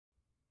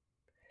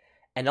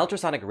An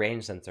ultrasonic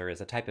range sensor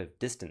is a type of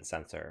distance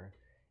sensor.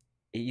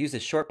 It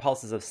uses short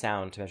pulses of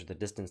sound to measure the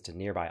distance to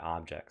nearby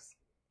objects.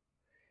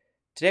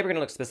 Today we're going to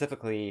look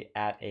specifically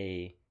at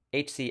a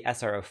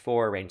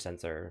HC-SR04 range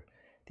sensor.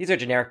 These are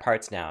generic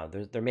parts now.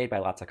 They're made by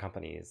lots of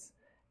companies,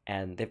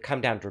 and they've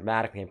come down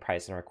dramatically in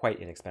price and are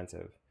quite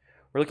inexpensive.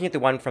 We're looking at the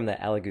one from the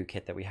Elegoo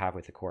kit that we have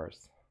with the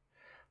course.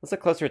 Let's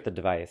look closer at the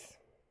device.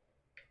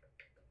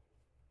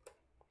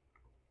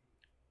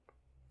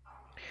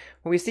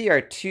 What we see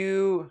are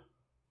two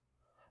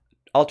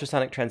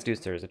ultrasonic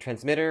transducers, a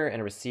transmitter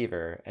and a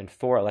receiver, and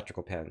 4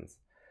 electrical pins.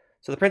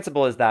 So the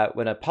principle is that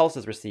when a pulse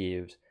is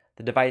received,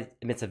 the device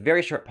emits a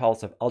very short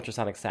pulse of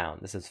ultrasonic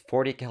sound. This is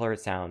 40 kilohertz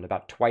sound,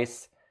 about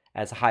twice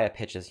as high a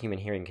pitch as human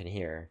hearing can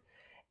hear.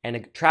 And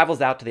it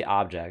travels out to the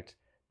object,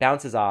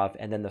 bounces off,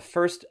 and then the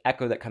first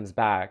echo that comes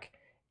back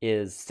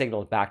is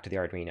signaled back to the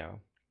Arduino.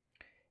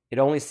 It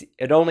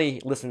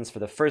only listens for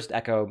the first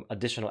echo.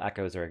 Additional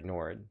echoes are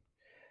ignored.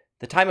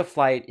 The time of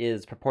flight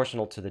is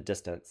proportional to the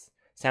distance.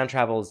 Sound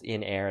travels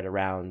in air at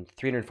around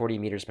 340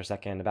 meters per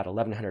second, about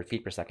 1,100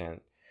 feet per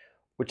second,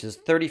 which is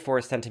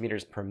 34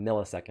 centimeters per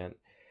millisecond.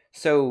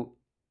 So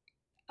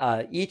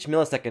each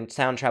millisecond,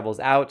 sound travels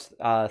out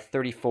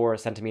 34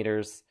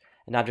 centimeters.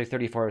 An object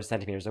 34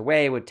 centimeters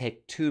away would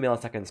take 2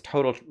 milliseconds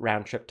total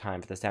round trip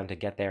time for the sound to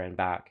get there and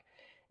back.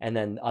 And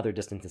then other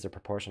distances are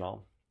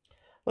proportional.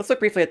 Let's look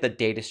briefly at the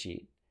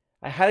datasheet.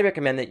 I highly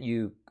recommend that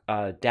you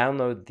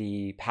download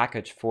the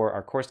package for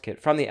our course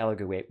kit from the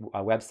Elegoo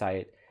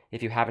website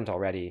if you haven't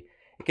already.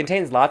 It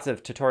contains lots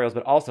of tutorials,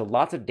 but also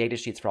lots of data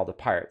sheets for all the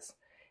parts.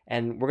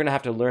 And we're going to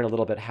have to learn a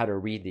little bit how to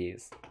read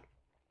these.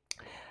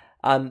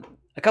 A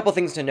couple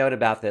things to note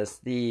about this.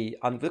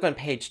 Look on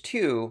page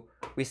 2,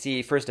 we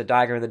see first a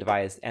diagram of the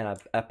device and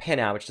a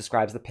pinout which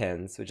describes the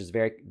pins, which is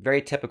very,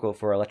 very typical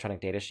for electronic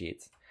data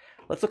sheets.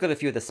 Let's look at a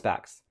few of the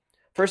specs.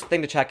 First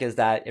thing to check is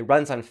that it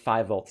runs on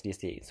 5 volts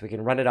DC, so we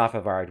can run it off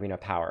of our Arduino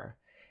power.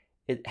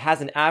 It has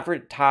an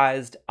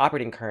advertised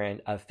operating current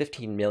of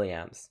 15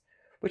 milliamps,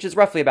 which is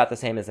roughly about the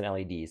same as an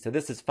LED. So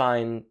this is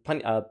fine,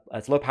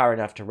 it's low power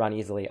enough to run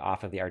easily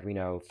off of the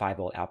Arduino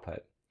 5-volt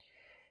output.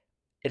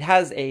 It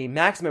has a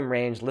maximum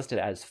range listed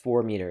as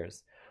 4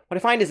 meters. What I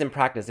find is in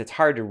practice, it's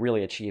hard to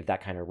really achieve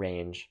that kind of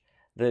range.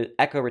 The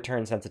echo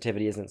return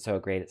sensitivity isn't so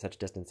great at such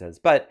distances,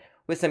 but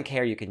with some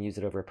care, you can use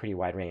it over a pretty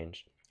wide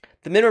range.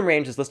 The minimum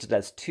range is listed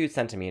as 2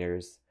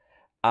 centimeters,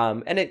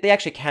 and they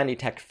actually can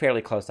detect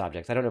fairly close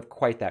objects. I don't know if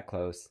quite that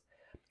close,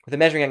 with a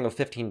measuring angle of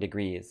 15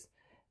 degrees.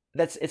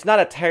 It's not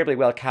a terribly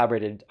well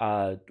calibrated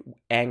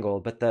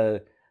angle, but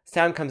the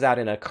sound comes out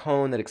in a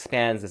cone that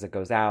expands as it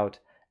goes out.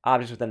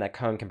 Objects within that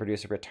cone can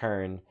produce a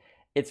return.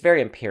 It's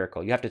very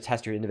empirical. You have to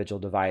test your individual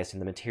device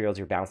and the materials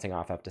you're bouncing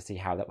off of to see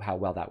how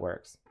well that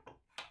works.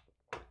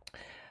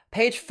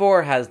 Page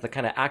 4 has the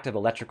kind of active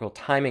electrical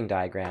timing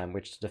diagram,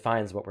 which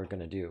defines what we're going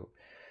to do.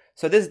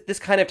 So this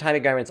kind of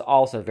timing diagram is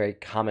also very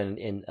common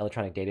in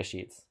electronic data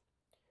sheets.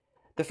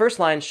 The first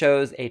line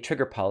shows a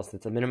trigger pulse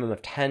that's a minimum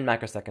of 10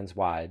 microseconds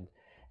wide,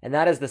 and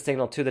that is the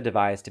signal to the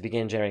device to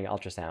begin generating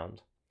ultrasound.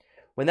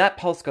 When that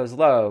pulse goes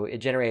low, it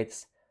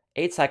generates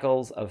 8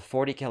 cycles of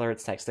 40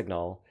 kilohertz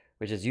signal,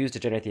 which is used to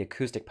generate the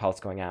acoustic pulse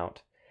going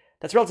out.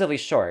 That's relatively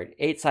short.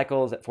 8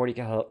 cycles at 40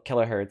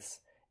 kilohertz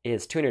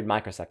is 200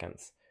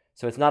 microseconds.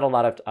 So it's not a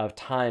lot of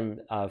time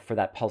for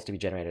that pulse to be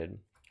generated.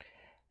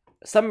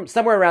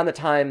 Somewhere around the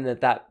time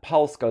that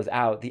pulse goes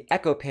out, the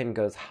echo pin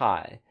goes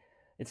high.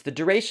 It's the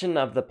duration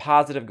of the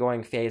positive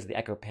going phase of the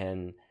echo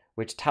pin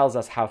which tells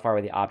us how far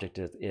away the object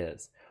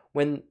is.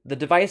 When the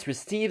device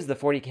receives the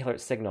 40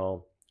 kilohertz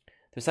signal,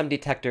 there's some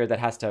detector that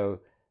has to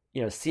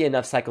see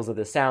enough cycles of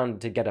the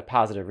sound to get a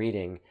positive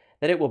reading.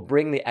 Then it will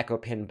bring the echo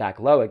pin back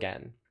low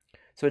again.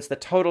 So it's the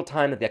total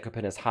time that the echo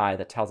pin is high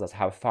that tells us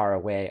how far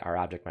away our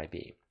object might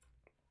be.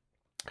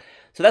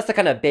 So that's the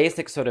kind of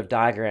basic sort of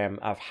diagram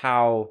of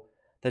how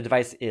the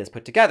device is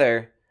put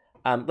together.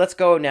 Let's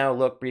go now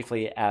look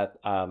briefly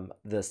at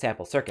the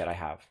sample circuit I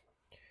have.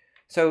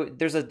 So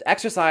there's an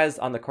exercise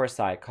on the course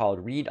site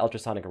called Read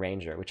Ultrasonic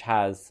Ranger, which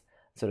has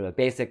sort of a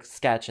basic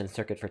sketch and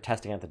circuit for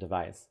testing out the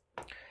device.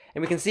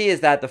 And we can see is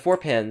that the 4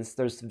 pins,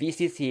 there's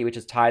VCC, which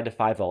is tied to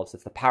 5 volts.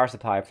 It's the power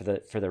supply for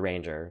the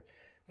Ranger.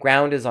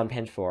 Ground is on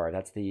pin 4.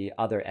 That's the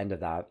other end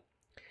of that.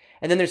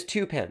 And then there's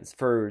 2 pins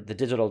for the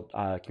digital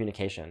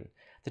communication.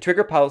 The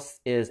trigger pulse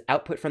is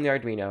output from the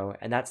Arduino,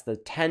 and that's the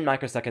 10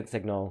 microsecond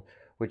signal,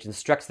 which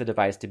instructs the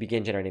device to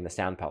begin generating the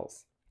sound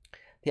pulse.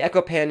 The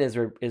echo pin is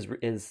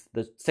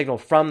the signal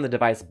from the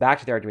device back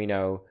to the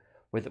Arduino,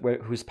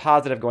 whose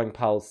positive going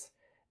pulse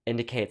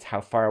indicates how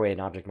far away an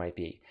object might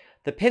be.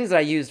 The pins that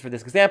I used for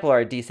this example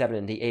are D7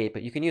 and D8,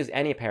 but you can use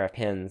any pair of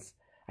pins.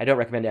 I don't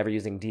recommend ever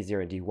using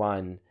D0 and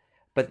D1,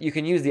 but you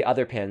can use the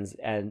other pins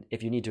and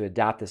if you need to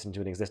adapt this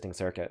into an existing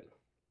circuit.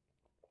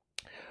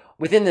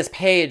 Within this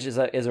page is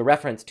a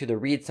reference to the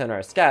Read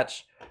Sonar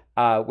sketch,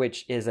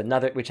 which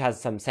has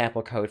some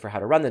sample code for how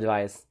to run the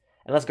device.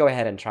 And let's go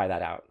ahead and try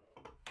that out.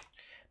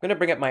 I'm going to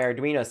bring up my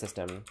Arduino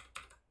system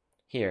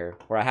here,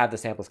 where I have the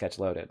sample sketch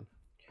loaded.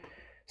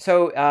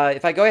 So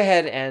if I go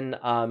ahead and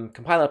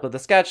compile and upload the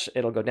sketch,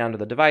 it'll go down to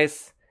the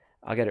device.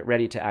 I'll get it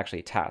ready to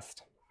actually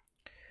test.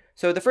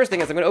 So the first thing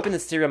is I'm going to open the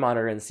serial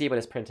monitor and see what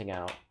it's printing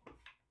out.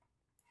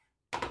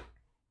 What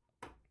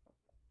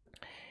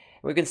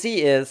we can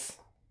see is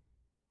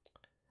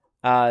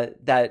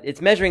that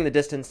it's measuring the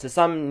distance to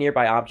some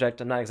nearby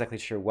object, I'm not exactly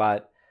sure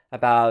what,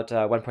 about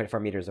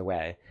 1.4 meters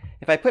away.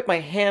 If I put my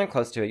hand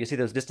close to it, you see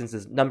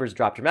those numbers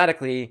drop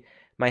dramatically.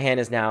 My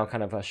hand is now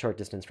kind of a short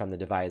distance from the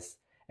device,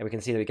 and we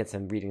can see that we get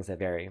some readings that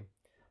vary.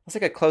 Let's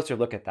take a closer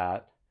look at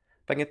that.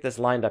 If I can get this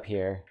lined up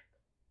here.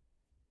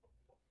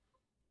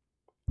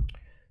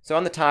 So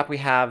on the top we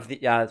have,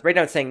 right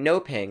now it's saying no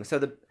ping. So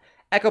the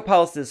echo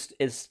pulse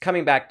is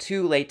coming back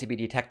too late to be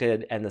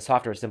detected, and the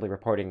software is simply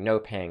reporting no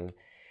ping.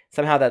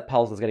 Somehow that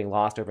pulse is getting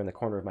lost over in the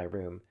corner of my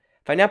room.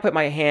 If I now put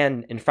my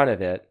hand in front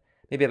of it,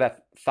 maybe about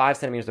 5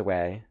 centimeters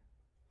away.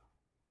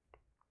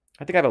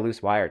 I think I have a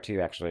loose wire too,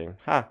 actually.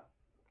 Huh.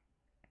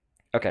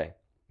 Okay.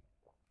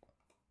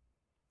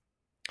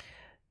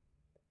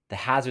 The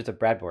hazards of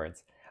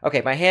breadboards.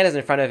 Okay, my hand is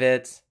in front of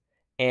it,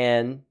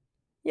 and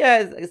yeah,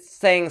 it's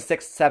saying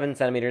 6-7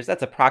 centimeters.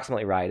 That's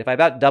approximately right. If I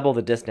about double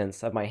the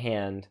distance of my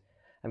hand,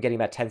 I'm getting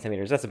about 10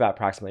 centimeters. That's about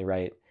approximately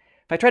right.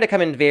 If I try to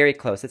come in very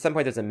close, at some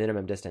point there's a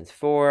minimum distance.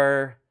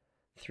 4,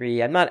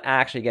 3. I'm not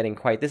actually getting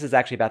quite. This is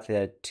actually about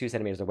the 2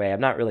 centimeters away.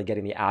 I'm not really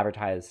getting the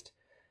advertised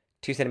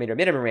 2 centimeter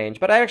minimum range,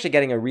 but I'm actually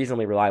getting a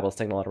reasonably reliable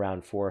signal at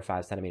around 4 or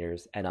 5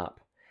 centimeters and up.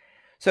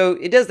 So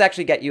it does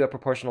actually get you a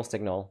proportional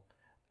signal.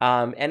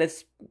 And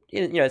it's,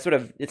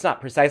 it's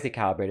not precisely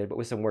calibrated, but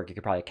with some work you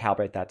could probably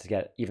calibrate that to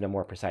get even a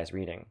more precise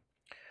reading.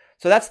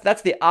 So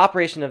that's the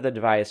operation of the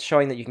device,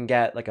 showing that you can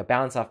get like a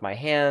bounce off my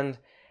hand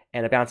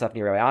and a bounce off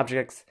nearby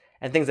objects,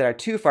 and things that are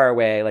too far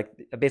away, like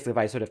basically if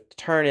I sort of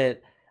turn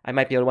it, I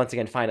might be able to once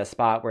again find a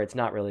spot where it's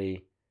not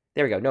really,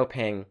 there we go, no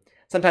ping.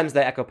 Sometimes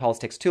the echo pulse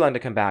takes too long to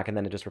come back, and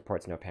then it just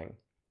reports no ping.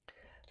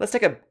 Let's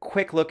take a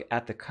quick look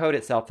at the code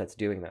itself that's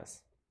doing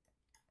this.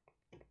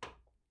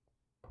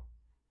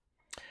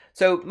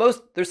 So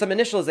there's some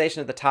initialization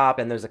at the top,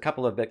 and there's a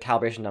couple of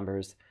calibration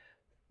numbers.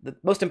 The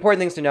most important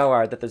things to know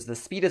are that there's the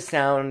speed of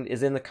sound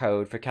is in the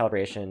code for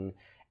calibration,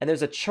 and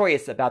there's a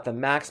choice about the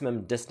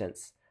maximum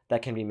distance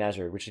that can be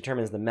measured, which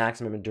determines the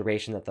maximum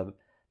duration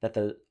that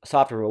the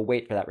software will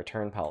wait for that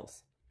return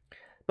pulse.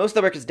 Most of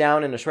the work is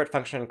down in a short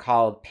function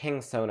called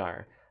ping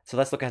sonar. So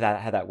let's look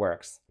at how that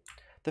works.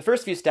 The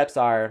first few steps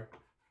are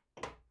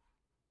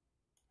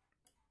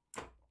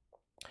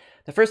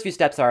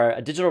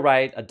a digital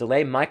write, a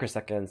delay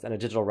microseconds, and a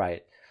digital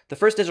write. The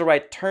first digital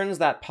write turns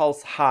that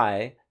pulse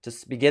high to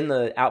begin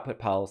the output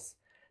pulse.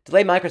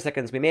 Delay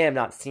microseconds we may have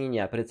not seen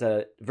yet, but it's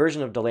a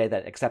version of delay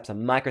that accepts a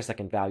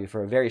microsecond value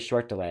for a very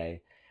short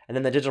delay. And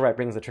then the digital write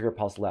brings the trigger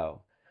pulse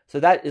low. So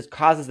that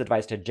causes the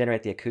device to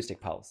generate the acoustic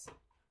pulse.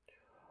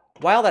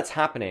 While that's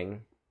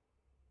happening,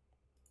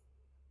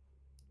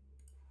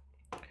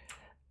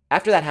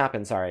 after that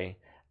happens,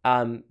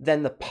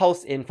 then the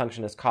pulse in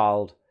function is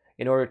called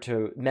in order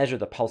to measure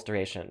the pulse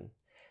duration.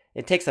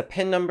 It takes a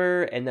pin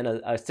number and then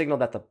a signal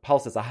that the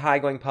pulse is a high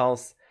going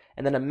pulse,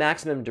 and then a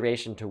maximum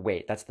duration to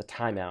wait. That's the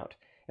timeout.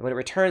 And what it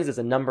returns is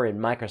a number in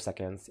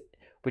microseconds,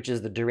 which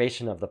is the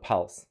duration of the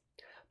pulse.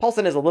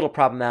 Pulse-in is a little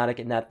problematic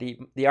in that the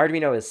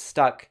Arduino is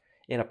stuck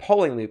in a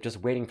polling loop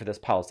just waiting for this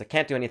pulse. It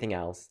can't do anything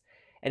else.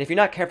 And if you're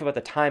not careful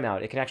about the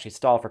timeout, it can actually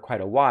stall for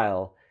quite a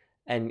while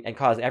and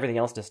cause everything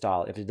else to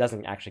stall if it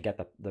doesn't actually get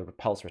the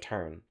pulse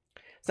return.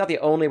 It's not the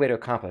only way to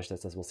accomplish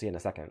this, as we'll see in a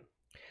second.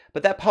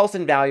 But that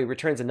pulse-in value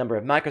returns a number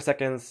of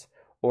microseconds,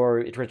 or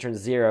it returns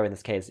 0 in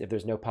this case if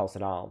there's no pulse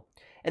at all.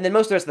 And then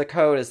most of the rest of the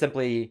code is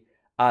simply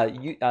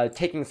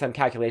taking some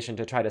calculation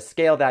to try to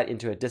scale that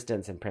into a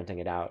distance and printing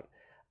it out,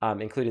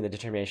 including the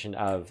determination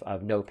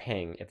of no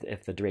ping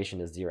if the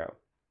duration is 0.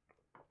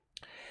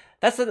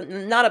 That's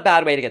not a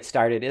bad way to get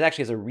started. It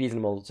actually is a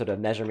reasonable sort of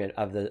measurement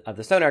of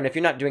the sonar, and if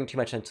you're not doing too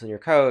much in your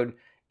code,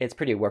 it's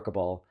pretty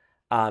workable,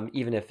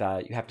 even if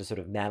you have to sort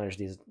of manage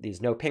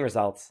these no ping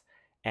results,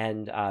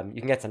 and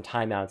you can get some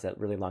timeouts at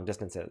really long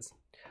distances.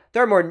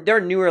 There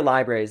are newer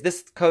libraries.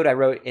 This code I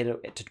wrote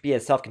to be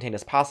as self-contained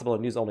as possible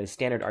and use only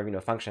standard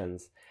Arduino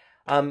functions.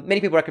 Many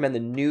people recommend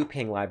the new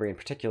ping library in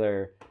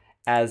particular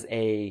as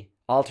a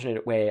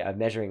alternate way of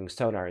measuring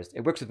sonars.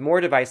 It works with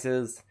more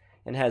devices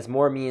and has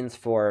more means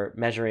for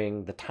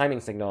measuring the timing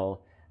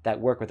signal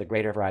that work with a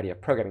greater variety of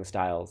programming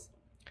styles.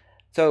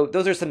 So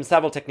those are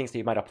several techniques that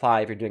you might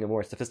apply if you're doing a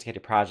more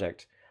sophisticated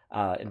project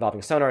involving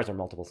sonars or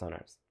multiple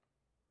sonars.